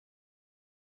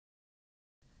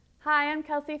Hi, I'm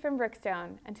Kelsey from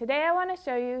Brookstone, and today I want to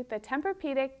show you the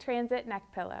Tempur-Pedic Transit Neck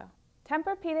Pillow.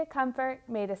 Tempur-Pedic comfort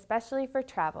made especially for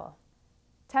travel.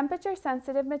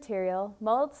 Temperature-sensitive material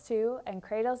molds to and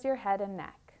cradles your head and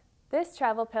neck. This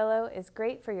travel pillow is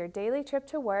great for your daily trip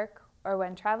to work or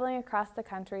when traveling across the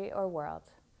country or world.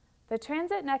 The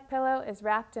Transit Neck Pillow is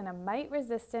wrapped in a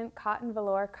mite-resistant cotton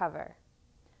velour cover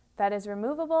that is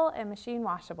removable and machine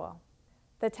washable.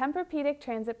 The Tempur-Pedic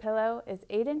Transit Pillow is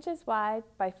 8 inches wide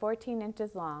by 14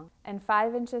 inches long and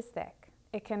 5 inches thick.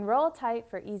 It can roll tight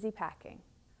for easy packing.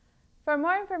 For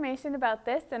more information about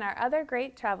this and our other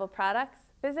great travel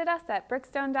products, visit us at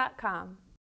brookstone.com.